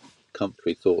of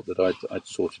comfortably thought that I'd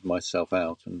sorted myself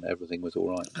out and everything was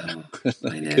all right. Oh,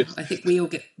 I know. I think we all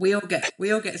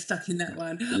get stuck in that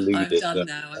one. I'm done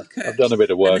now. I'm cooked. I've done a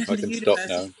bit of work. I The can stop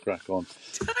now and crack on.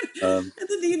 And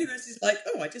then the universe is like,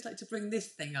 "Oh, I just like to bring this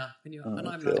thing up," and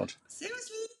I'm God. like,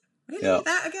 "Seriously, really,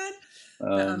 that again?"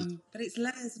 But it's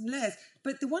layers and layers.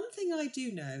 But the one thing I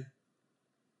do know,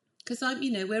 because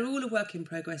we're all a work in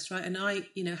progress, right? And I,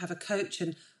 have a coach,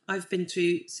 and I've been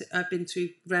through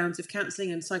rounds of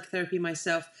counselling and psychotherapy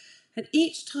myself, and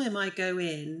each time I go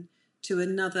in to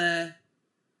another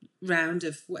round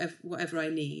of whatever I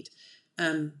need,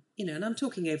 and I'm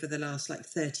talking over the last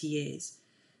 30 years.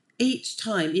 Each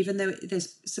time, even though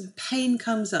there's some pain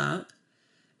comes up,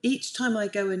 each time I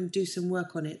go and do some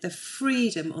work on it, the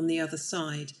freedom on the other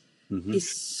side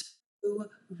is so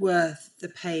worth the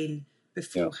pain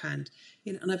beforehand.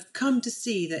 And I've come to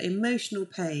see that emotional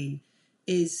pain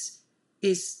is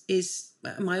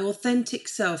my authentic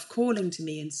self calling to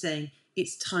me and saying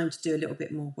it's time to do a little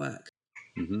bit more work.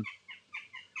 Mm-hmm.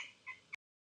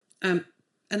 And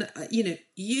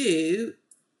you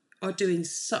are doing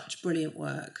such brilliant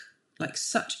work,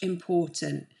 such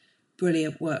important,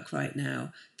 brilliant work right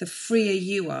now. The freer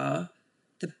you are,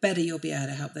 the better you'll be able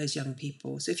to help those young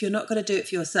people. So if you're not going to do it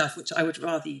for yourself, which I would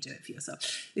rather you do it for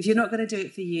yourself, if you're not going to do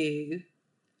it for you,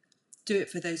 do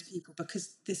it for those people,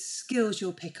 because the skills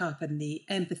you'll pick up and the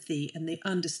empathy and the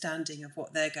understanding of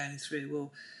what they're going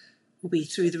through will be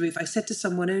through the roof. I said to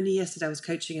someone only yesterday, I was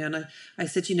coaching her, and I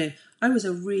said, I was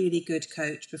a really good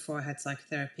coach before I had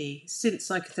psychotherapy. Since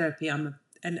psychotherapy, I'm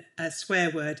a swear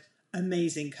word,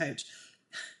 amazing coach.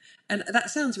 And that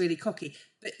sounds really cocky,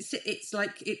 but it's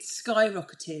like it's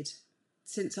skyrocketed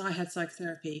since I had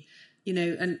psychotherapy,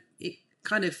 and it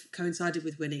kind of coincided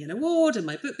with winning an award and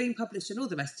my book being published and all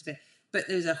the rest of it. But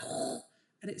there's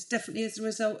and it's definitely as a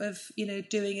result of,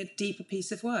 doing a deeper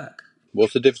piece of work.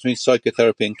 What's the difference between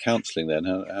psychotherapy and counselling then?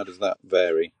 How does that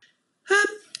vary?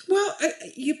 Well,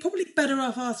 you're probably better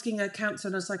off asking a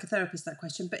counsellor and a psychotherapist that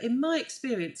question. But in my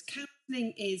experience,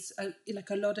 counselling is like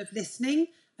a lot of listening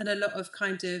and a lot of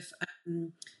kind of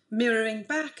mirroring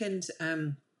back and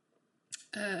a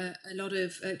lot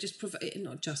of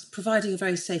not just providing a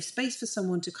very safe space for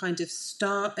someone to kind of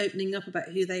start opening up about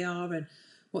who they are and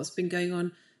what's been going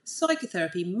on.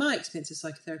 Psychotherapy, my experience of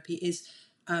psychotherapy is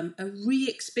a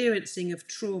re-experiencing of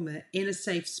trauma in a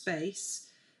safe space.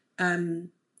 So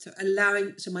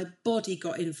my body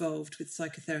got involved with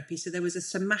psychotherapy. So there was a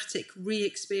somatic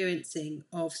re-experiencing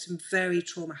of some very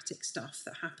traumatic stuff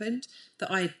that happened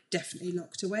that I definitely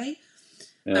locked away.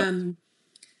 Yeah.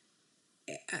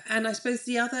 And I suppose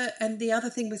the other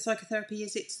thing with psychotherapy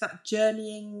is it's that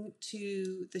journeying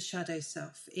to the shadow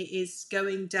self. It is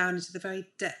going down into the very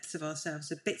depths of ourselves,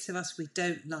 the bits of us we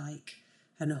don't like,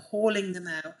 and hauling them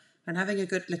out and having a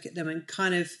good look at them and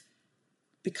kind of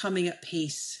becoming at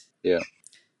peace. Yeah.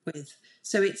 With.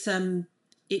 So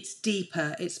it's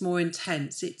deeper, it's more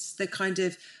intense. It's the kind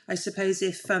of, I suppose,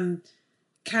 if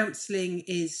counselling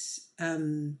is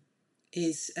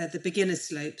the beginner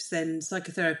slopes, then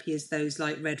psychotherapy is those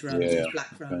like red runs, those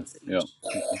black runs. Okay. Yeah,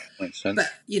 makes sense.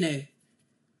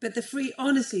 But the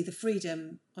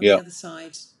freedom on the other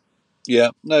side. Yeah,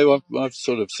 no, I've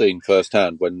sort of seen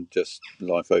firsthand when just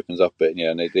life opens up a bit,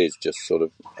 and it is just sort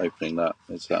of opening that.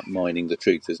 It's that mining the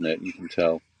truth, isn't it? You can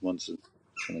tell once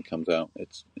something comes out,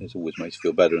 it always makes you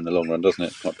feel better in the long run, doesn't it?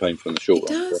 It's quite painful in the short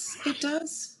run. It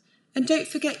does. And don't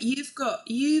forget, you've got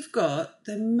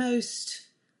the most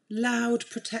loud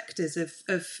protectors of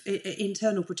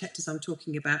internal protectors. I'm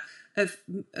talking about of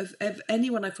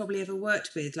anyone I've probably ever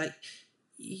worked with. Like,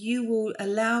 you will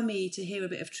allow me to hear a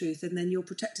bit of truth, and then your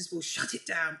protectors will shut it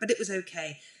down. But it was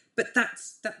okay. But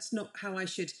that's not how I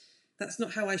should. That's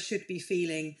not how I should be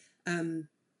feeling.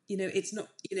 It's not.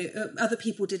 Other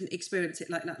people didn't experience it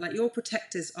like that. Like, your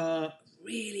protectors are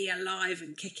really alive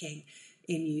and kicking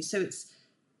in you. So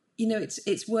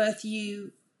it's worth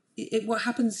you. What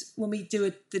happens when we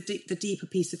do the deeper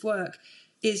piece of work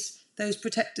is those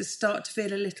protectors start to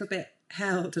feel a little bit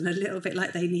held and a little bit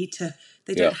like they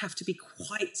don't have to be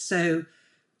quite so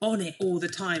on it all the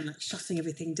time, like shutting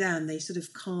everything down. They sort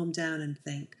of calm down and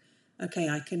think, okay,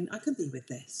 I can be with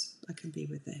this. I can be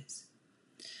with this.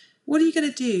 What are you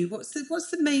going to do? What's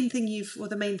the main thing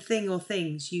the main thing or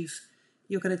things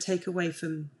you're going to take away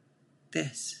from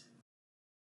this?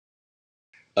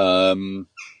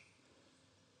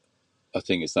 I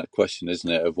think it's that question,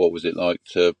 isn't it, of what was it like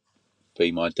to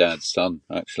be my dad's son,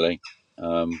 actually,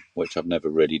 which I've never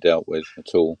really dealt with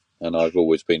at all. And I've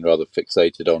always been rather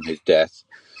fixated on his death.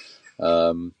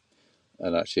 And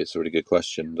actually, it's a really good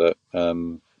question that,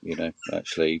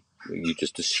 actually, you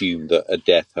just assume that a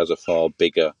death has a far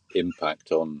bigger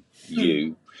impact on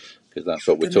you, because that's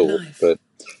what we're taught.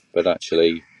 But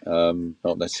actually,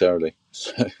 not necessarily.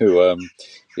 So, it's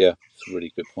a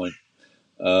really good point.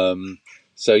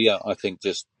 I think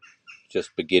just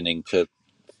beginning to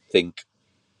think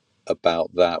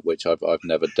about that, which I've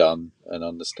never done, and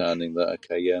understanding that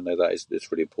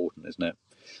it's really important, isn't it?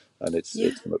 And it's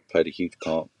played a huge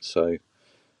part. So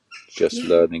just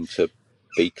learning to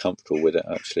be comfortable with it,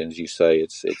 actually, and as you say,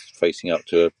 it's facing up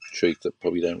to a truth that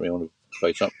probably don't really want to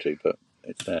face up to, but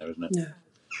it's there, isn't it? No.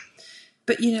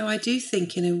 But I do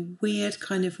think in a weird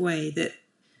kind of way that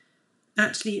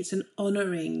actually it's an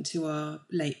honouring to our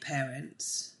late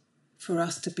parents for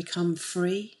us to become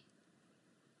free.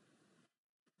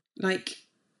 Like,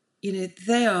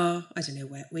 they are, I don't know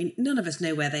where, none of us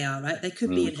know where they are, right? They could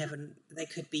be in heaven. They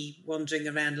could be wandering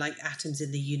around like atoms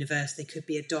in the universe. They could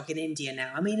be a dog in India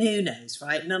now. I mean, who knows,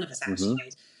 right? None of us actually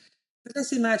knows. But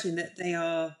let's imagine that they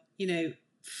are,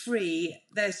 free.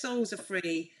 Their souls are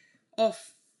free,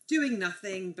 off doing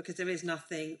nothing because there is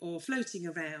nothing, or floating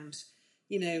around,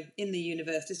 in the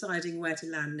universe, deciding where to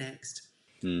land next.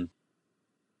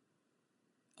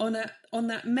 On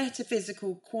that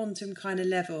metaphysical quantum kind of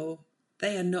level,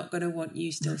 they are not going to want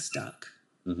you still stuck.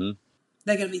 Mm-hmm.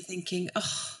 They're going to be thinking,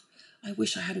 oh, I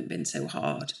wish I hadn't been so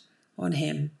hard on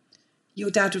him. Your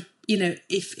dad would,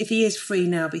 if he is free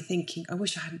now, be thinking, I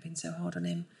wish I hadn't been so hard on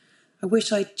him. I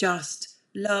wish I just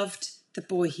loved the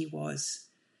boy he was.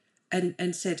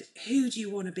 and said, who do you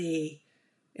want to be?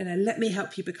 Let me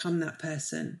help you become that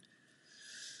person.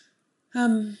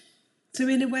 So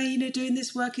in a way, doing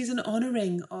this work is an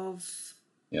honouring of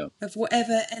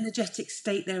whatever energetic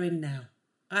state they're in now.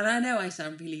 And I know I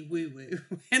sound really woo-woo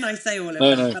when I say all of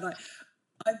that, but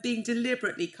I'm being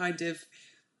deliberately kind of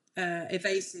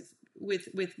evasive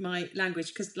with my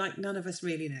language, because none of us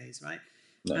really knows, right?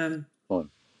 No, fine.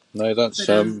 No, that's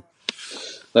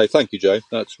no, thank you, Jo.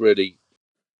 That's really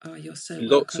you're so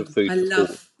lots welcome. of food for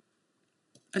thought.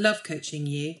 I love coaching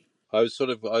you. I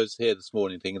was here this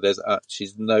morning thinking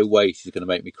she's no way she's going to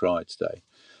make me cry today,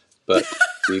 but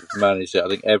you've managed it. I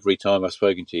think every time I've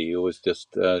spoken to you, you always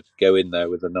just go in there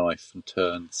with a knife and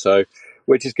turn. So,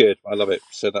 which is good. I love it.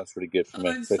 So that's really good for me.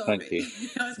 I'm So sorry. thank you.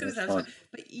 I was going to say, I'm sorry.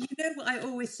 But you know what I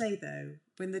always say though?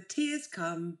 When the tears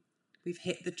come, we've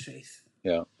hit the truth.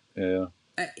 Yeah.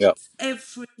 It's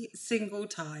every single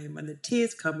time when the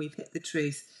tears come, we've hit the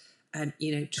truth. And,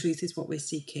 truth is what we're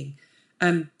seeking.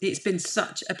 It's been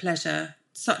such a pleasure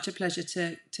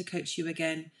to coach you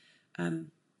again.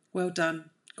 Well done.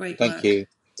 Great work. Thank you.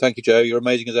 Thank you, Jo. You're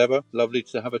amazing as ever. Lovely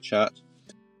to have a chat.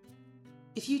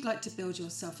 If you'd like to build your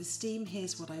self-esteem,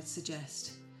 here's what I'd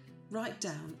suggest. Write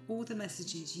down all the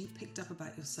messages you picked up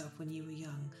about yourself when you were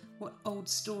young. What old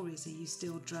stories are you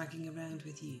still dragging around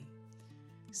with you?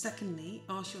 Secondly,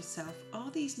 ask yourself, are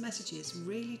these messages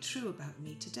really true about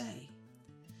me today?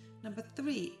 Number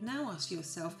 3, now ask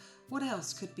yourself, what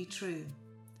else could be true?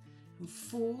 And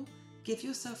 4, give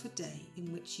yourself a day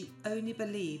in which you only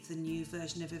believe the new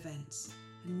version of events,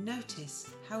 and notice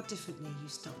how differently you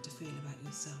start to feel about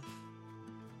yourself.